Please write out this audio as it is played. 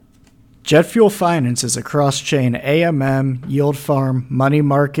Jet Fuel Finance is a cross-chain AMM, yield farm, money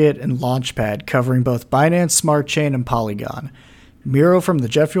market, and launchpad covering both Binance Smart Chain and Polygon. Miro from the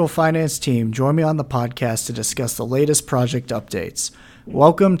Jet Fuel Finance team joined me on the podcast to discuss the latest project updates.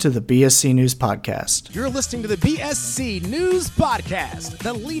 Welcome to the BSC News Podcast. You're listening to the BSC News Podcast,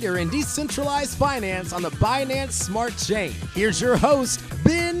 the leader in decentralized finance on the Binance Smart Chain. Here's your host,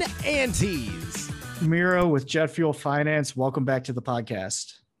 Ben Antes. Miro with Jet Fuel Finance, welcome back to the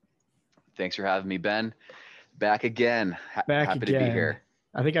podcast. Thanks for having me, Ben. Back again. Happy to be here.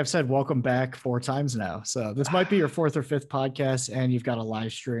 I think I've said welcome back 4 times now. So this might be your 4th or 5th podcast, and you've got a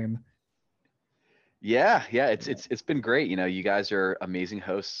live stream. Yeah. It's been great. You know, you guys are amazing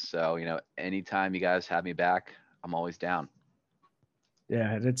hosts. So, anytime you guys have me back, I'm always down.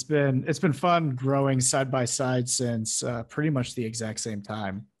 Yeah, it's been fun growing side by side since pretty much the exact same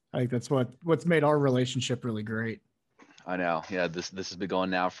time. I think that's what's made our relationship really great. I know. Yeah, this has been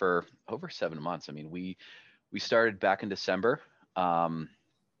going now for over 7 months. I mean, we started back in December.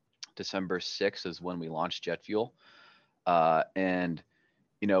 December 6th is when we launched Jet Fuel. And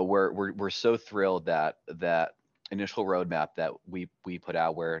we're so thrilled that initial roadmap that we put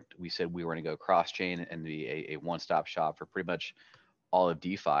out, where we said we were going to go cross-chain and be a one-stop shop for pretty much all of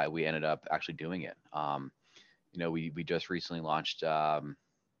DeFi. We ended up actually doing it. We just recently launched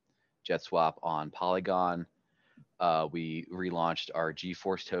JetSwap on Polygon. We relaunched our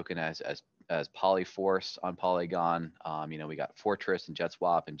GeForce token as Polyforce on Polygon. We got Fortress and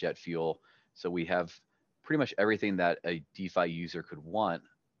JetSwap and Jet Fuel. So we have pretty much everything that a DeFi user could want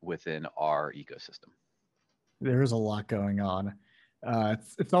within our ecosystem. There's a lot going on.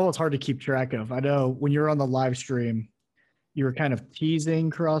 It's almost hard to keep track of. I know when you're on the live stream, you were kind of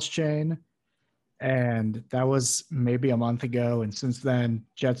teasing cross-chain, and that was maybe a month ago. And since then,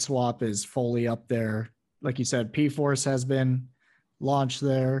 JetSwap is fully up there. Like you said, P-Force has been launched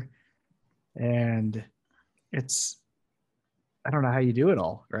there, and I don't know how you do it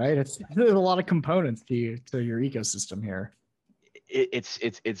all, right? There's a lot of components to your ecosystem here.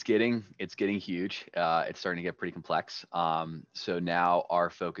 It's getting huge. It's starting to get pretty complex. So now our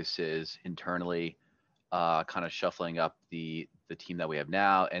focus is internally, kind of shuffling up the team that we have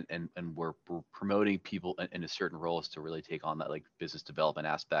now, and we're promoting people into certain roles to really take on that like business development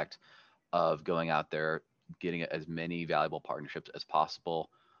aspect of going out there, getting as many valuable partnerships as possible.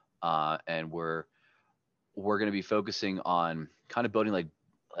 And we're going to be focusing on kind of building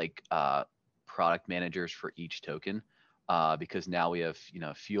like product managers for each token, because now we have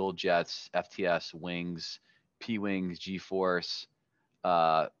Fuel, Jets, FTS, Wings, P-Wings, GeForce,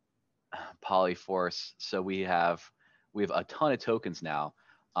 Polyforce. So we have a ton of tokens now.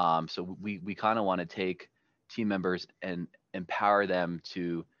 So we kind of want to take team members and empower them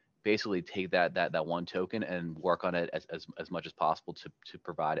to basically take that one token and work on it as much as possible to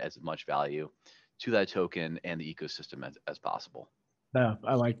provide as much value to that token and the ecosystem as possible. No,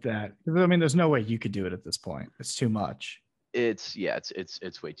 I like that. I mean, there's no way you could do it at this point. It's too much. It's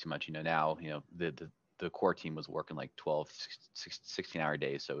way too much. Now, the core team was working like 12, 16-hour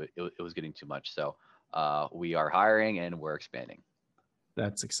days. So it was getting too much. So we are hiring and we're expanding.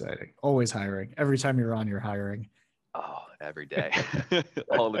 That's exciting. Always hiring. Every time you're on, you're hiring. Oh, every day,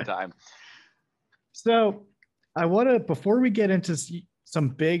 all the time. So I want to, before we get into some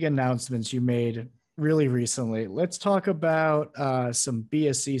big announcements you made really recently, let's talk about some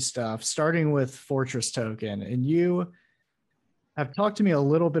BSC stuff, starting with Fortress token. And you have talked to me a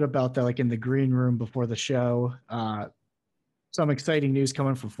little bit about that, like in the green room before the show. Some exciting news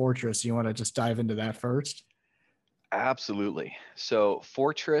coming from Fortress. You want to just dive into that first? Absolutely. So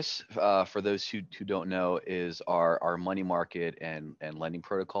Fortress, for those who don't know, is our money market and lending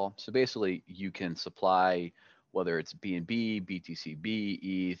protocol. So basically, you can supply, whether it's BNB, BTCB,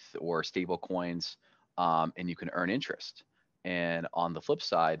 ETH, or stable coins, and you can earn interest. And on the flip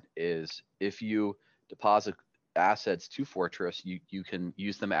side is if you deposit assets to Fortress, you can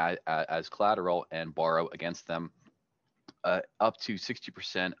use them as collateral and borrow against them up to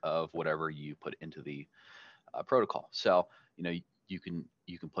 60% of whatever you put into the protocol. So you can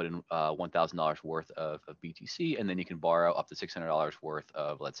put in $1,000 worth of BTC, and then you can borrow up to $600 worth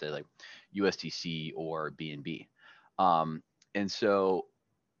of, let's say, like USDC or BNB. And so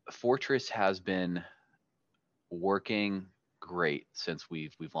Fortress has been working great since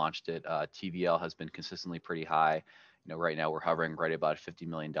we've launched it. TVL has been consistently pretty high. Right now we're hovering right about $50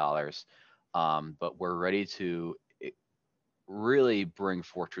 million. But we're ready to really bring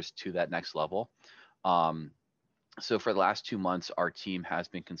Fortress to that next level. So for the last 2 months, our team has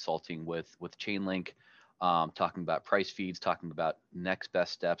been consulting with Chainlink, talking about price feeds, talking about next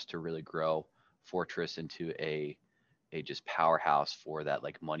best steps to really grow Fortress into a a just powerhouse for that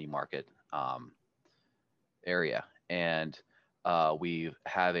like money market area. And we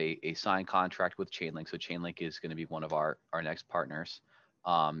have a signed contract with Chainlink. So Chainlink is going to be one of our next partners.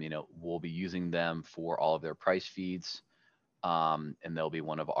 We'll be using them for all of their price feeds, and they'll be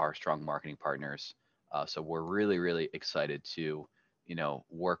one of our strong marketing partners. So we're really, really excited to,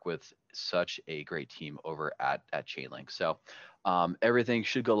 work with such a great team over at Chainlink. So everything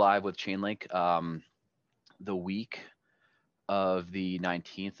should go live with Chainlink the week of the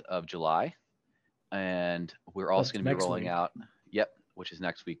 19th of July. And we're also going to be rolling out, which is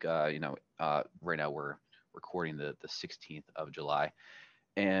next week. Right now we're recording the 16th of July.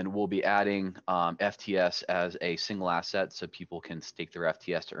 And we'll be adding FTS as a single asset so people can stake their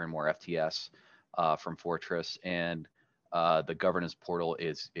FTS to earn more FTS from Fortress. And the governance portal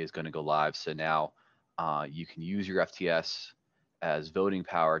is going to go live. So now you can use your FTS as voting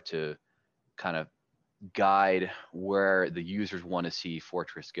power to kind of guide where the users want to see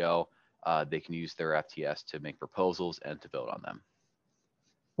Fortress go. They can use their FTS to make proposals and to vote on them.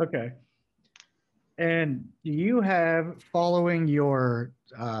 Okay. And do you have, following your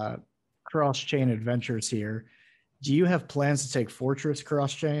cross-chain adventures here, do you have plans to take Fortress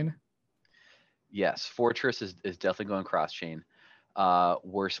cross-chain? Yes, Fortress is definitely going cross-chain.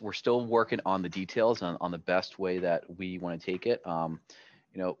 We're still working on the details on the best way that we want to take it. We're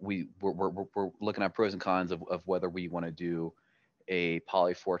looking at pros and cons of whether we want to do a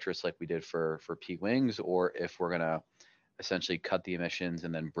poly fortress like we did for P Wings, or if we're gonna essentially cut the emissions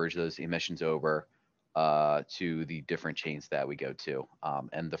and then bridge those emissions over to the different chains that we go to.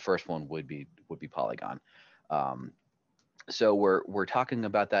 And the first one would be Polygon. So we're talking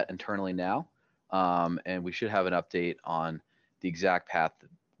about that internally now, and we should have an update on the exact path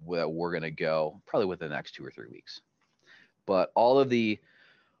that we're gonna go probably within the next 2 or 3 weeks. But all of the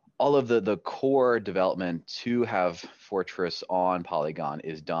core development to have Fortress on Polygon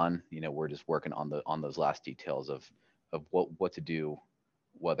is done. We're just working on those last details of what to do,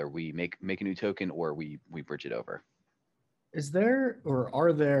 whether we make a new token or we bridge it over. Is there, or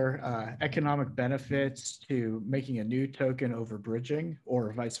are there economic benefits to making a new token over bridging,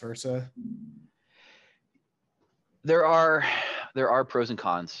 or vice versa? There are pros and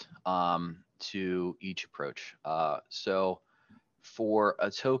cons to each approach. So for a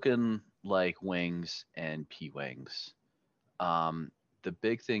token like Wings and P Wings, the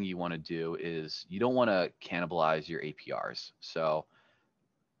big thing you want to do is you don't want to cannibalize your APRs. So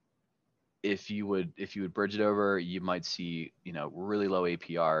if you would bridge it over, you might see really low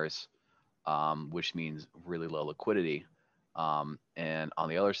APRs, which means really low liquidity. And on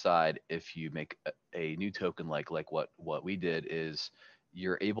the other side, if you make a new token like what we did, is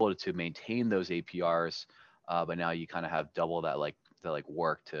you're able to maintain those APRs, but now you kind of have double that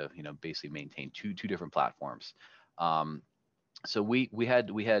work to basically maintain two different platforms. So we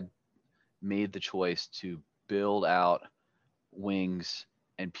had made the choice to build out Wings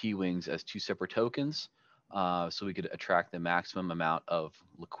and P Wings as 2 separate tokens, so we could attract the maximum amount of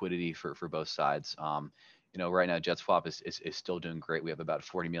liquidity for both sides. Right now JetSwap is still doing great. We have about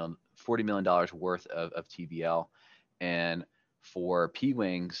 $40 million worth of TVL, and for P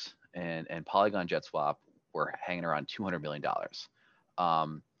Wings and Polygon JetSwap, we're hanging around $200 million.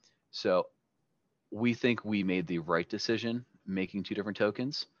 So we think we made the right decision making 2 different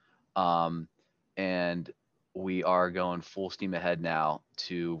tokens, and we are going full steam ahead now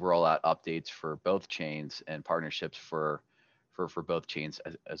to roll out updates for both chains and partnerships for both chains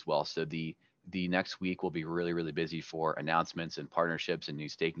as well. So the next week will be really, really busy for announcements and partnerships and new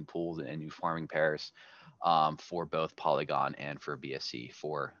staking pools and new farming pairs for both Polygon and for BSC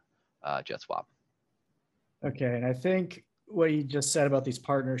for JetSwap. Okay, and I think what you just said about these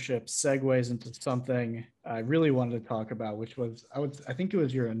partnerships segues into something I really wanted to talk about, which was, I think it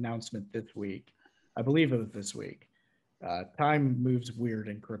was your announcement this week. I believe it was this week. Time moves weird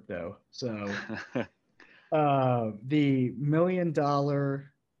in crypto. So the $1 million,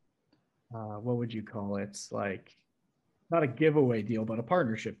 what would you call it? It's like not a giveaway deal, but a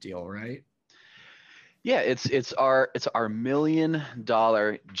partnership deal, right? Yeah, it's our $1 million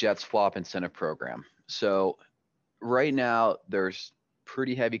JetSwap incentive program. So right now there's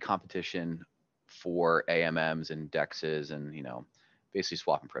pretty heavy competition for AMMs and DEXs and basically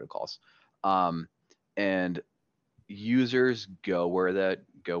swapping protocols. And users go where the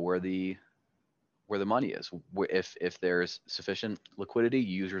money is. If there's sufficient liquidity,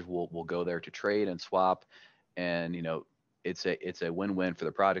 users will go there to trade and swap, and it's a win-win for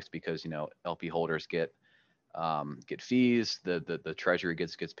the projects because LP holders get fees, the treasury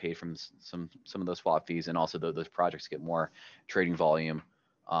gets paid from some of those swap fees, and also those projects get more trading volume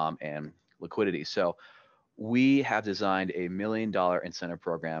and liquidity. So we have designed a $1 million incentive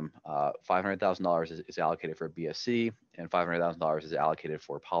program. $500,000 is allocated for BSC, and $500,000 is allocated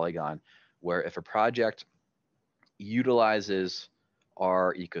for Polygon, where if a project utilizes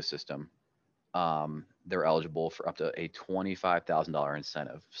our ecosystem, they're eligible for up to a $25,000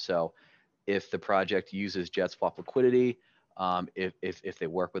 incentive. So if the project uses JetSwap liquidity, if they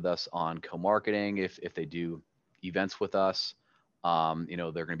work with us on co-marketing, if they do events with us,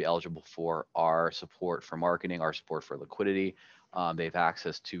 they're going to be eligible for our support for marketing, our support for liquidity. They have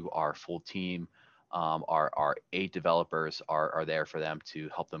access to our full team. Our 8 developers are there for them to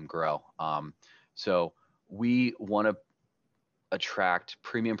help them grow. So we want to attract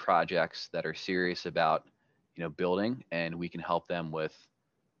premium projects that are serious about building, and we can help them with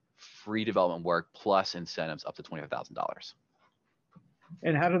free development work plus incentives up to $25,000.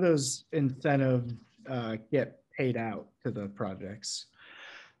 And how do those incentives get paid out to the projects?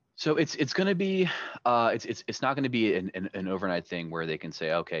 So it's going to be it's not going to be an overnight thing where they can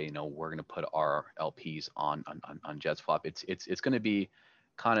say, okay, we're going to put our LPs on JetSwap. It's going to be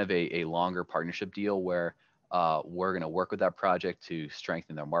kind of a longer partnership deal where we're going to work with that project to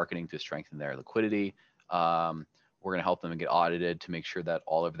strengthen their marketing, to strengthen their liquidity. We're going to help them get audited to make sure that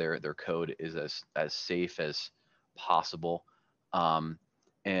all of their code is as safe as possible.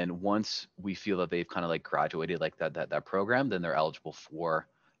 And once we feel that they've kind of like graduated like that program, then they're eligible for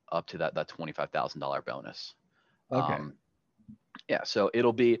up to that $25,000 bonus. Okay. Yeah. So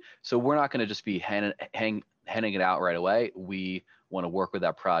we're not going to just be handing it out right away. We want to work with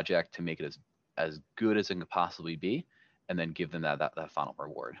that project to make it as good as it can possibly be, and then give them that final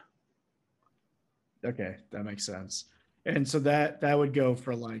reward. Okay, that makes sense. And so that would go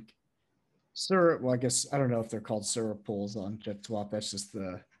for like syrup. Well, I guess I don't know if they're called syrup pools on JetSwap. That's just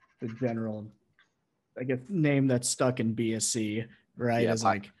the general, I guess, name that's stuck in BSC, right? Yeah, is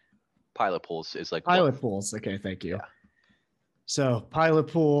like pilot pools is like pilot pools. Okay, thank you. Yeah. So pilot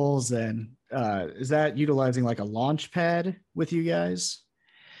pools, and is that utilizing like a launch pad with you guys?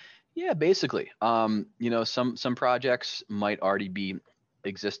 Yeah, basically. Some projects might already be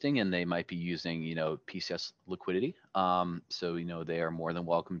existing and they might be using PCS liquidity. So they are more than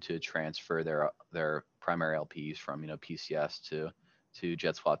welcome to transfer their primary LPs from PCS to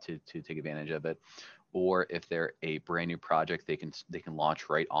JetSwap to take advantage of it. Or if they're a brand new project, they can launch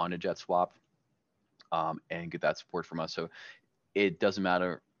right onto JetSwap and get that support from us. So it doesn't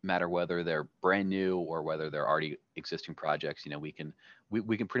matter whether they're brand new or whether they're already existing projects. We can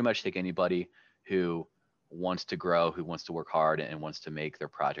pretty much take anybody who wants to grow, who wants to work hard, and wants to make their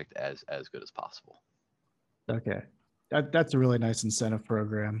project as good as possible. Okay. That's a really nice incentive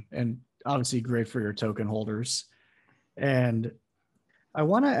program, and obviously great for your token holders. And I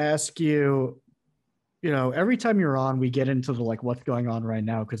want to ask you, every time you're on, we get into the like what's going on right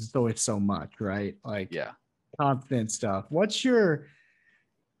now, because it's always so much, right? Like constant stuff. What's your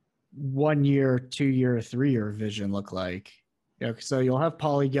 1 year, 2 year, 3 year vision look like? So you'll have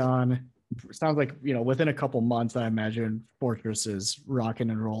Polygon. Sounds like within a couple months, I imagine Fortress is rocking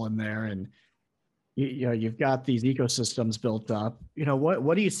and rolling there, and you've got these ecosystems built up.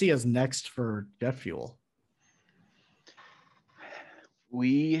 What do you see as next for JetFuel?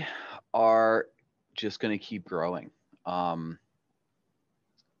 We are just going to keep growing. Now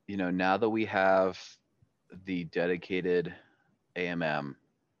that we have the dedicated AMM,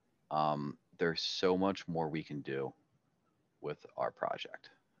 there's so much more we can do with our project.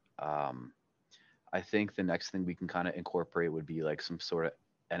 I think the next thing we can kind of incorporate would be like some sort of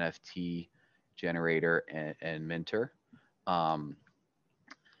NFT generator and minter.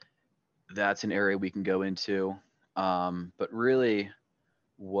 That's an area we can go into. But really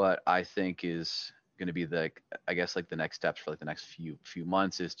what I think is going to be the next steps for like the next few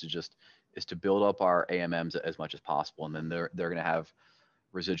months is to build up our AMMs as much as possible. And then they're going to have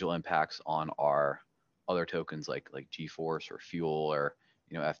residual impacts on our other tokens like GeForce or Fuel or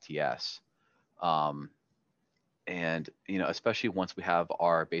FTS. And especially once we have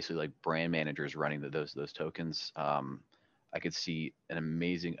our basically like brand managers running those tokens, I could see an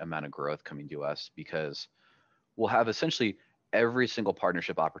amazing amount of growth coming to us, because we'll have essentially every single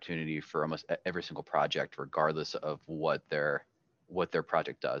partnership opportunity for almost every single project, regardless of what their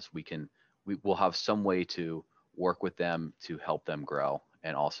project does. We'll have some way to work with them to help them grow,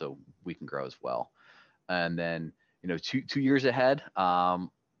 and also we can grow as well. And then 2 years ahead, our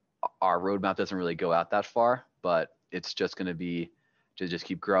roadmap doesn't really go out that far, but it's just going to be to just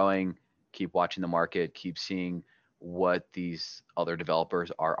keep growing, keep watching the market, keep seeing what these other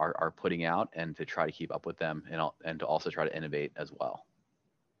developers are putting out, and to try to keep up with them, and to also try to innovate as well.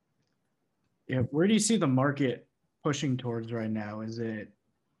 Yeah, where do you see the market pushing towards right now? Is it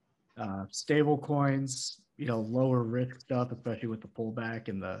stable coins? lower risk stuff, especially with the pullback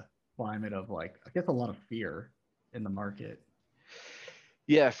and the climate of like, I guess a lot of fear in the market.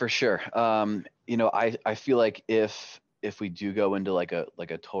 Yeah, for sure. I feel like if we do go into like a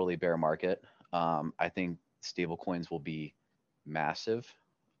totally bear market, I think stable coins will be massive.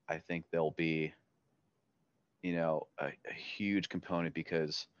 I think they'll be, a huge component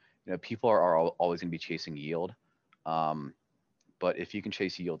because, people are always going to be chasing yield. But if you can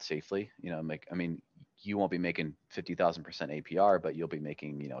chase yield safely, you won't be making 50,000% APR, but you'll be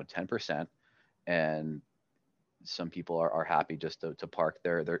making, 10%. And some people are happy just to park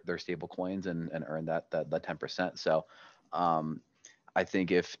their stable coins and earn that 10%. So I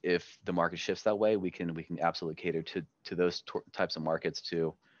think if the market shifts that way, we can absolutely cater to those types of markets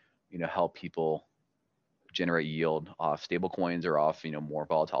to, help people generate yield off stable coins or off, more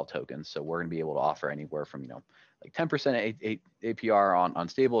volatile tokens. So we're going to be able to offer anywhere from, like 10% APR on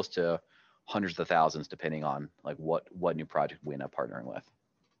stables to hundreds of thousands, depending on like what new project we end up partnering with.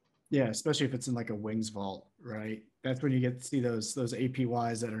 Yeah, especially if it's in like a Wings vault, right? That's when you get to see those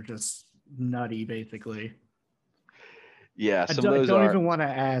APYs that are just nutty, basically. Yeah, I don't even want to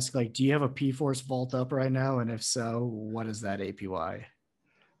ask, like, do you have a P-Force vault up right now? And if so, what is that APY?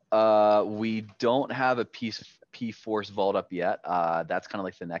 We don't have a P-Force vault up yet. That's kind of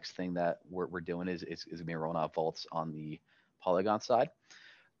like the next thing that we're doing is gonna be rolling out vaults on the Polygon side.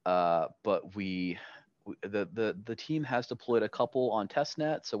 But the team has deployed a couple on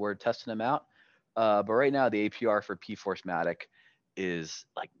testnet, so we're testing them out. But right now the APR for P-Force Matic is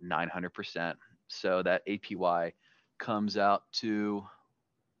like 900%. So that APY comes out to,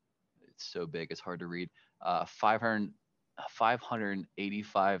 it's so big it's hard to read,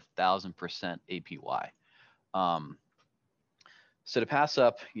 585,000% APY. So to pass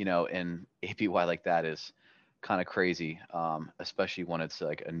up, an APY like that is kind of crazy, especially when it's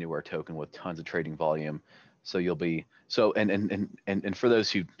like a newer token with tons of trading volume. So you'll be and for those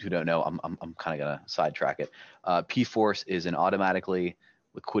who don't know, I'm kind of gonna sidetrack it. P-Force is an automatically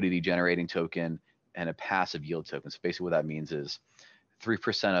liquidity generating token and a passive yield token. So basically what that means is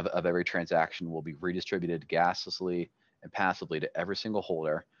 3% of every transaction will be redistributed gaslessly and passively to every single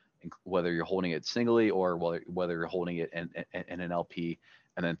holder, whether you're holding it singly or whether you're holding it in an LP.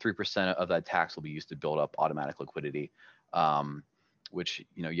 And then 3% of that tax will be used to build up automatic liquidity, which,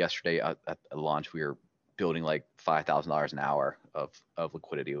 yesterday at launch, we were building like $5,000 an hour of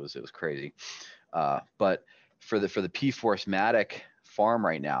liquidity. It was crazy. But for the P-Force Matic farm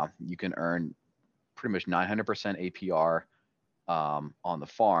right now, you can earn pretty much 900% APR on the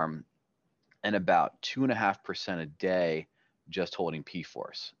farm and about 2.5% a day just holding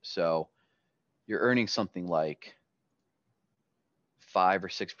P-Force. So you're earning something like 5 or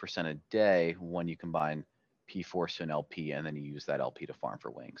 6% a day when you combine P-Force to an LP, and then you use that LP to farm for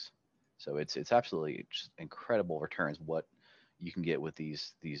Wings. So it's absolutely just incredible returns what you can get with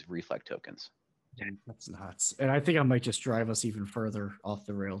these Reflect tokens. Yeah, that's nuts. And I think I might just drive us even further off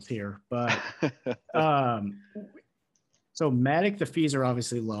the rails here. But so Matic, the fees are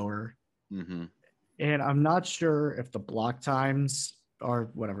obviously lower. Mm-hmm. And I'm not sure if the block times are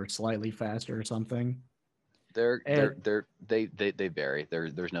slightly faster or something. They vary.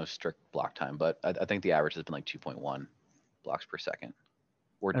 There's no strict block time, but I think the average has been like 2.1 blocks per second,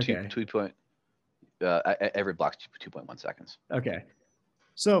 or okay. every block's 2.1 seconds. Okay.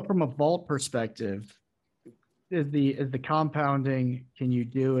 So from a vault perspective, is the compounding, can you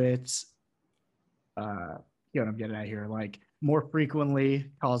do it? What I'm getting at here, like more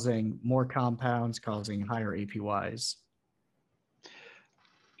frequently, causing more compounds, causing higher APYs?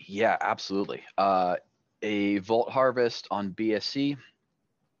 Yeah, absolutely. A vault harvest on BSC,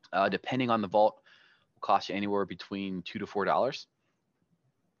 depending on the vault, will cost you anywhere between $2 to $4.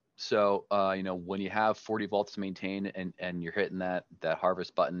 So, when you have 40 vaults to maintain and you're hitting that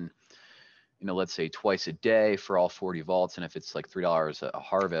harvest button, let's say twice a day for all 40 vaults, and if it's like $3 a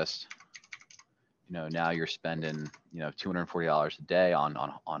harvest, now you're spending, $240 a day on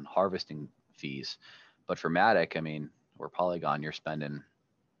harvesting fees. But for Matic, or Polygon, you're spending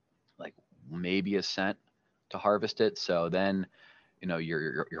like maybe a cent to harvest it. So then,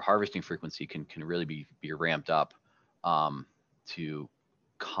 your harvesting frequency can really be ramped up to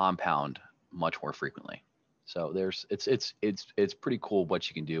compound much more frequently. So it's pretty cool what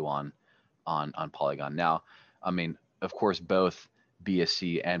you can do on Polygon. Now, of course, both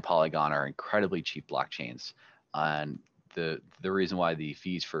BSC and Polygon are incredibly cheap blockchains, and the reason why the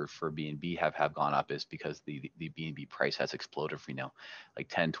fees for BNB have gone up is because the BNB price has exploded from like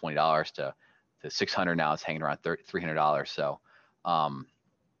 $10, $20 to $600. Now it's hanging around $300. So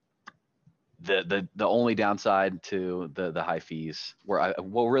the only downside to the high fees,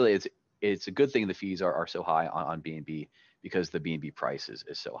 really it's a good thing the fees are so high on BNB because the BNB price is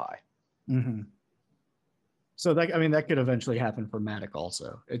so high. Mm-hmm. So that, I mean, that could eventually happen for Matic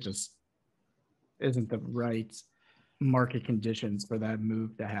also. It just isn't the right market conditions for that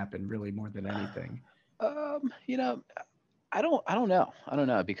move to happen, really, more than anything. You know, I don't know. I don't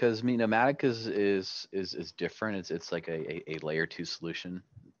know because I mean, Matic is different. It's like a layer two solution,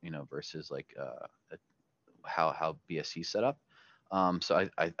 versus like how BSC set up. So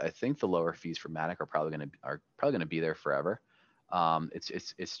I think the lower fees for Matic are probably gonna be there forever.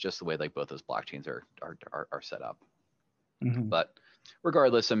 It's just the way like both those blockchains are set up. Mm-hmm. But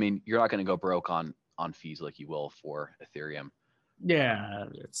regardless, I mean, you're not gonna go broke on fees like you will for Ethereum. Yeah,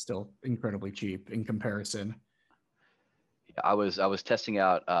 it's still incredibly cheap in comparison. I was testing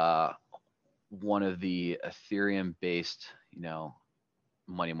out one of the Ethereum based,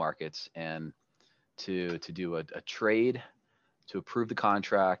 money markets, and to do a trade, to approve the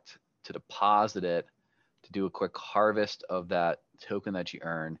contract, to deposit it, to do a quick harvest of that token that you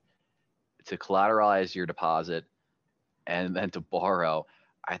earn, to collateralize your deposit, and then to borrow.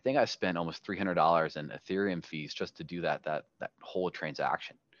 I think I spent almost $300 in Ethereum fees just to do that whole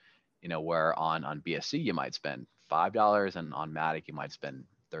transaction. Where on BSC you might spend $5, and on Matic you might spend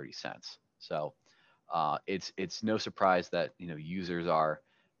 30 cents. So it's no surprise that users are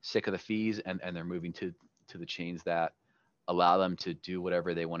sick of the fees, and they're moving to the chains that allow them to do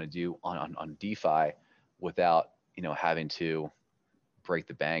whatever they want to do on DeFi without having to break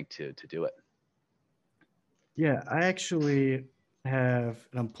the bank to do it. Yeah, I actually have,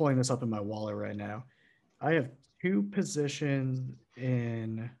 and I'm pulling this up in my wallet right now. I have 2 positions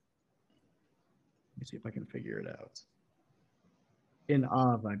in, let me see if I can figure it out. In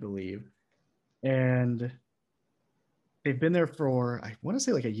Aave, I believe. And they've been there for, I want to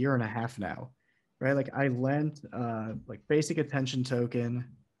say like a year and a half now, right? Like I lent like Basic Attention Token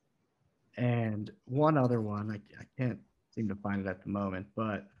and one other one. I can't seem to find it at the moment,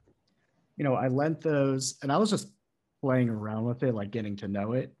 but I lent those and I was just playing around with it, like getting to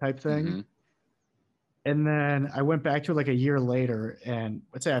know it type thing. Mm-hmm. And then I went back to it like a year later, and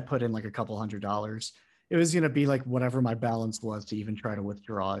let's say I put in like a couple $100. It was going to be like whatever my balance was to even try to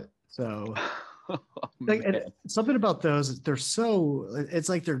withdraw it. So like, and something about those, it's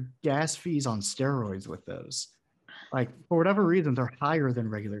like they're gas fees on steroids with those. Like for whatever reason, they're higher than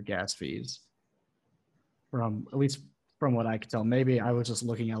regular gas fees. At least from what I could tell. Maybe I was just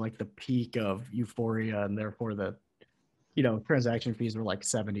looking at like the peak of euphoria, and therefore the transaction fees were like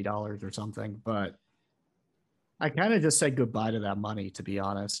 $70 or something. But I kind of just said goodbye to that money, to be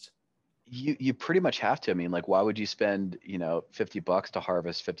honest. You pretty much have to. I mean, like, why would you spend $50 to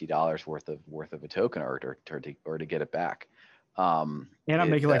harvest $50 worth of a token, or to get it back? And I'm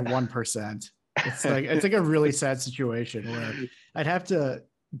making like 1%. It's like a really sad situation where I'd have to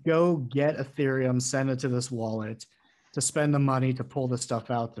go get Ethereum, send it to this wallet, to spend the money to pull the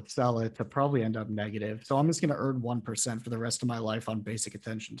stuff out, to sell it, to probably end up negative. So I'm just going to earn 1% for the rest of my life on Basic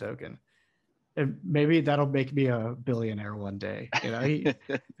Attention Token. And maybe that'll make me a billionaire one day.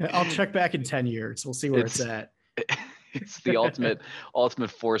 I'll check back in 10 years. We'll see where it's at. It's the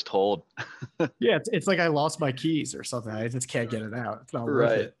ultimate forced hold. Yeah, it's like I lost my keys or something. I just can't get it out. It's not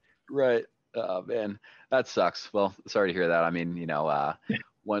worth it. Right. Oh man, that sucks. Well, sorry to hear that. I mean,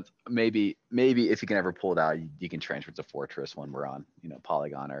 once maybe if you can ever pull it out, you can transfer it to Fortress when we're on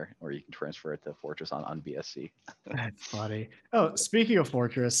Polygon, or you can transfer it to Fortress on BSC. That's funny. Oh, speaking of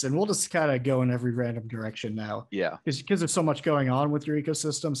Fortress, and we'll just kind of go in every random direction now. Yeah, because there's so much going on with your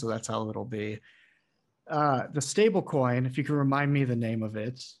ecosystem, so that's how it'll be. The stable coin, if you can remind me the name of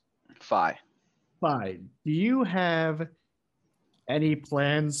it. FI. Do you have any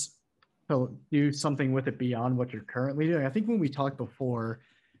plans to do something with it beyond what you're currently doing? I think when we talked before,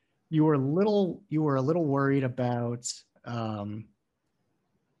 you were a little worried about I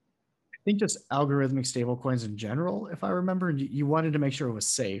think just algorithmic stablecoins in general, if I remember. You wanted to make sure it was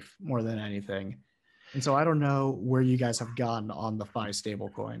safe more than anything. And so I don't know where you guys have gone on the FI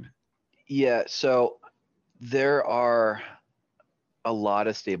stablecoin. Yeah, so there are a lot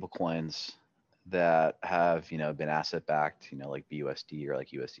of stablecoins that have been asset backed, like BUSD or like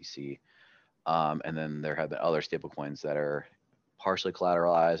USDC. And then there have been other stablecoins that are partially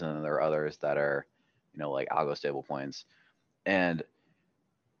collateralized, and then there are others that are, like algo stablecoins. And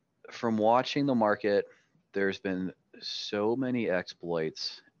from watching the market, there's been so many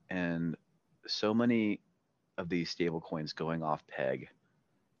exploits and so many of these stablecoins going off peg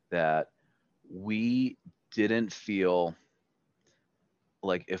that we didn't feel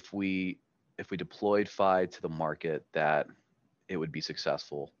like if we deployed FI to the market that it would be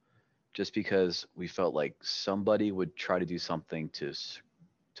successful, just because we felt like somebody would try to do something to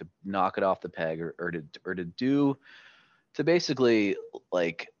knock it off the peg, to basically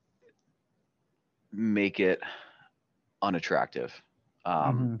like make it unattractive.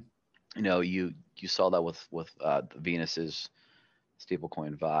 Mm-hmm. You saw that with Venus's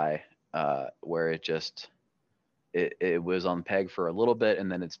stablecoin Vi, where it was on peg for a little bit,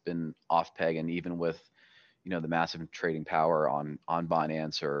 and then it's been off peg. And even with the massive trading power on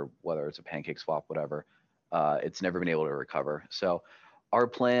Binance, or whether it's a pancake swap, whatever, it's never been able to recover. So our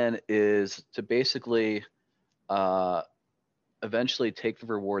plan is to basically eventually take the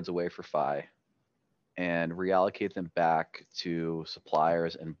rewards away for Fi and reallocate them back to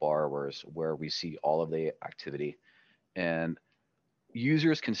suppliers and borrowers where we see all of the activity. And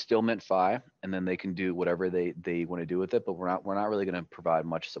users can still mint Fi, and then they can do whatever they want to do with it, but we're not really going to provide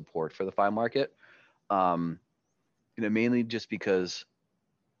much support for the Fi market. Mainly just because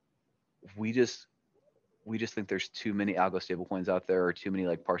we just think there's too many algo stablecoins out there, or too many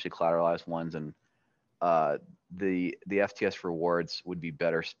like partially collateralized ones, and the FTS rewards would be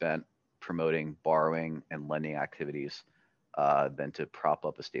better spent promoting borrowing and lending activities than to prop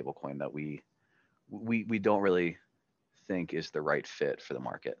up a stablecoin that we don't really think is the right fit for the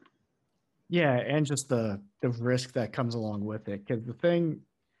market. Yeah, and just the risk that comes along with it. Because the thing,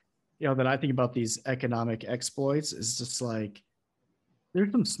 that I think about these economic exploits is just like,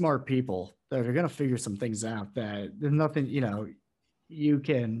 there's some smart people that are going to figure some things out, that there's nothing, you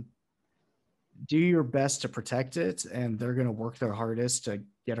can do your best to protect it, and they're going to work their hardest to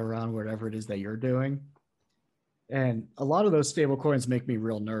get around whatever it is that you're doing. And a lot of those stable coins make me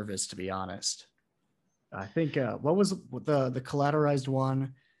real nervous, to be honest. I think what was the collateralized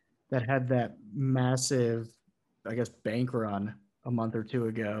one that had that massive, I guess, bank run a month or two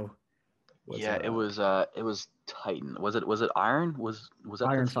ago? It was Titan. Was it Iron? Was that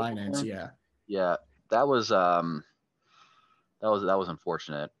Iron Finance? Yeah. Yeah, that was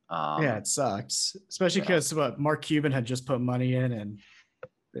unfortunate. Yeah, it sucks, especially because Mark Cuban had just put money in, and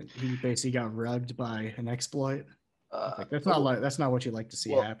he basically got rugged by an exploit. That's not what you like to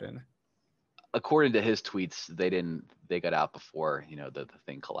see happen. According to his tweets, they got out before the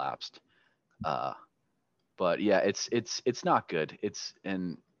thing collapsed. But yeah, it's not good.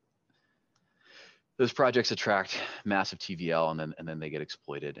 And those projects attract massive TVL, and then they get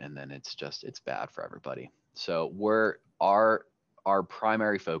exploited, and then it's bad for everybody. So our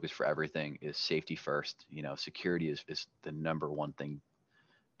primary focus for everything is safety first. Security is the number one thing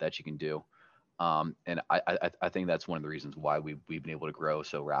that you can do. And I think that's one of the reasons why we've been able to grow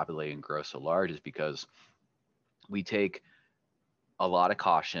so rapidly and grow so large, is because we take a lot of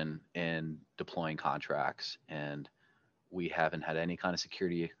caution in deploying contracts, and we haven't had any kind of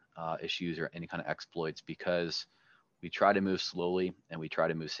security issues or any kind of exploits, because we try to move slowly and we try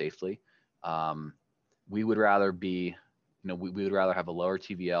to move safely. We would rather we would rather have a lower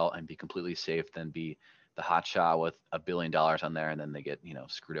TVL and be completely safe than be the hot shot with $1 billion on there, and then they get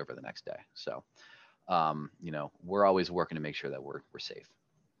screwed over the next day. So we're always working to make sure that we're safe.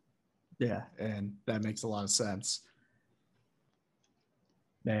 Yeah, and that makes a lot of sense,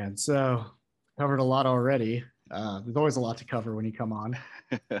 man. So covered a lot already. There's always a lot to cover when you come on.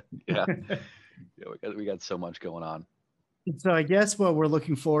 Yeah, we got so much going on. So I guess what we're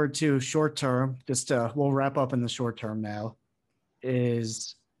looking forward to short term, we'll wrap up in the short term now,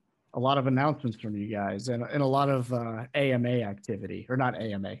 is a lot of announcements from you guys, and a lot of AMA activity, or not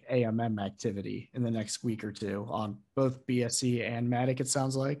AMA, AMM activity in the next week or two on both BSC and Matic, it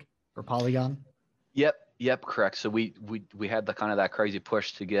sounds like, or Polygon. Yep, correct. So we had the kind of that crazy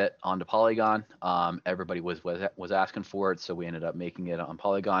push to get onto Polygon. Everybody was asking for it, so we ended up making it on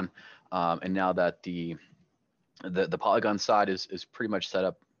Polygon. And now that the Polygon side is pretty much set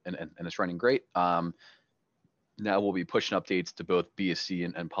up and it's running great. Now we'll be pushing updates to both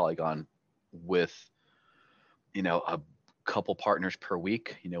BSC and Polygon with a couple partners per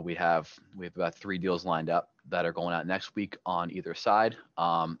week. We have about 3 deals lined up that are going out next week on either side,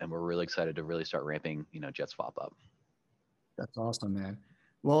 and we're really excited to really start ramping JetSwap up. That's awesome, man.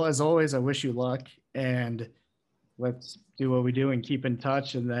 Well, as always, I wish you luck, and let's do what we do and keep in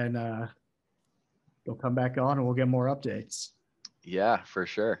touch, and then you'll come back on and we'll get more updates. Yeah, for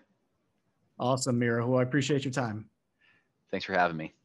sure. Awesome, Mira. Well, I appreciate your time. Thanks for having me.